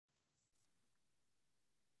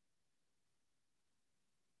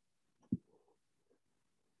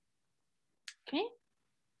Okay.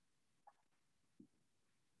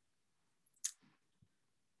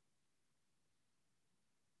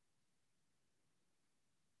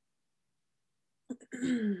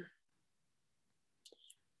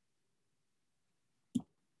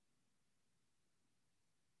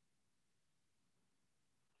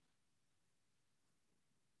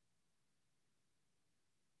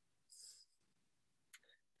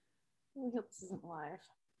 I hope this isn't live.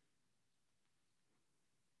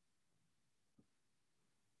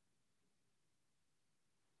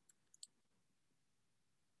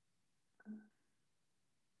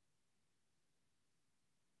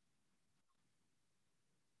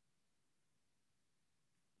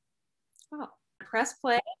 Oh, press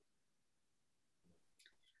play.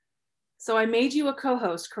 So I made you a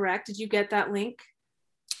co-host, correct? Did you get that link?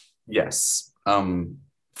 Yes.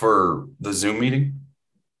 For the Zoom meeting?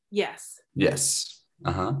 Yes. Yes.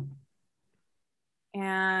 Uh-huh.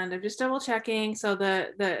 And I'm just double checking. So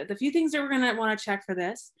the few things that we're gonna want to check for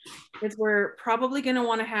this is we're probably gonna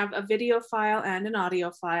want to have a video file and an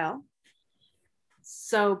audio file.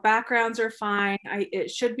 So backgrounds are fine.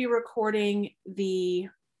 It should be recording the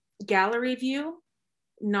gallery view,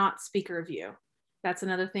 not speaker view. That's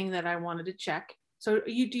another thing that I wanted to check. So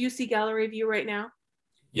do you see gallery view right now?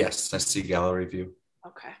 Yes, I see gallery view.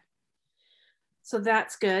 Okay. So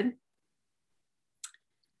that's good.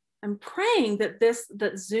 I'm praying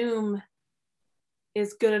that Zoom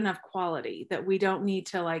is good enough quality that we don't need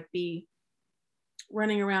to like be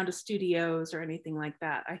running around to studios or anything like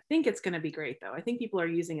that. I think it's going to be great though. I think people are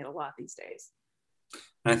using it a lot these days.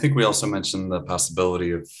 And I think we also mentioned the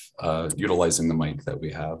possibility of utilizing the mic that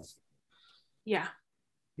we have. Yeah.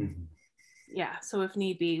 Mm-hmm. Yeah. So if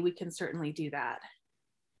need be, we can certainly do that.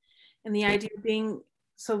 And the idea being,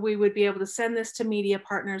 so we would be able to send this to media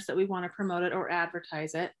partners that we want to promote it or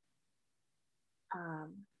advertise it.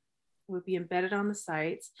 It would be embedded on the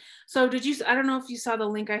sites. So did you, I don't know if you saw the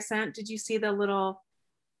link I sent. Did you see the little,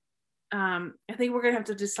 I think we're going to have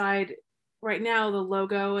to decide right now, the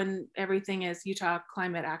logo and everything is Utah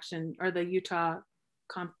Climate Action or the Utah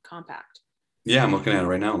Compact. Yeah, I'm looking at it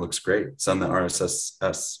right now. It looks great. It's on the rss.com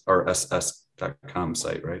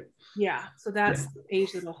site, right? Yeah, so that's the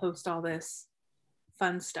page that'll host all this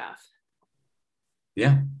fun stuff.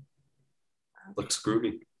 Yeah, looks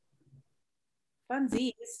groovy.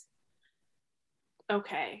 Funsies.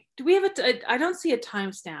 Okay, do we have I don't see a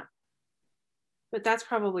timestamp, but that's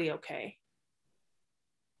probably okay.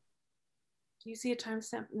 Do you see a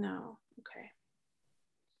timestamp? No, okay.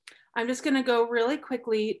 I'm just gonna go really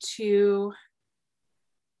quickly to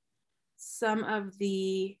some of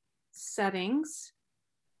the settings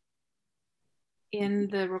in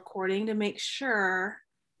the recording to make sure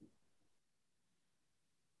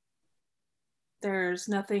there's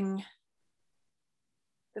nothing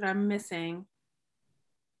that I'm missing.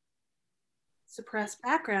 Suppress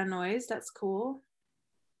background noise, that's cool.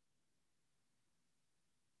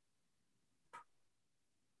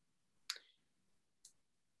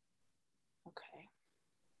 Okay.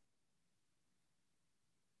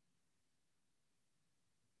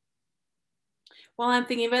 While I'm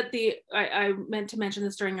thinking of it, I meant to mention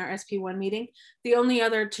this during our SP1 meeting. The only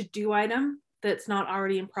other to-do item that's not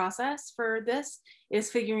already in process for this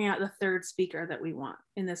is figuring out the third speaker that we want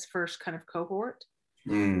in this first kind of cohort.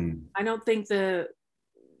 I don't think the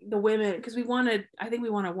women, because I think we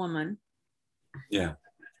want a woman. Yeah,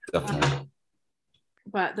 definitely.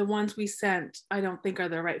 But the ones we sent, I don't think are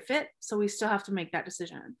the right fit. So we still have to make that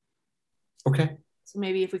decision. Okay. So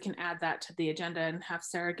maybe if we can add that to the agenda and have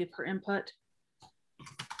Sarah give her input.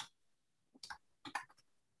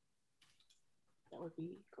 That would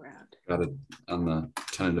be grand. Got it on the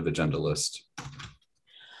tentative agenda list.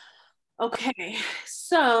 Okay,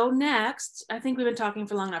 so next, I think we've been talking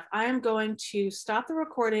for long enough. I am going to stop the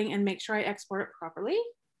recording and make sure I export it properly.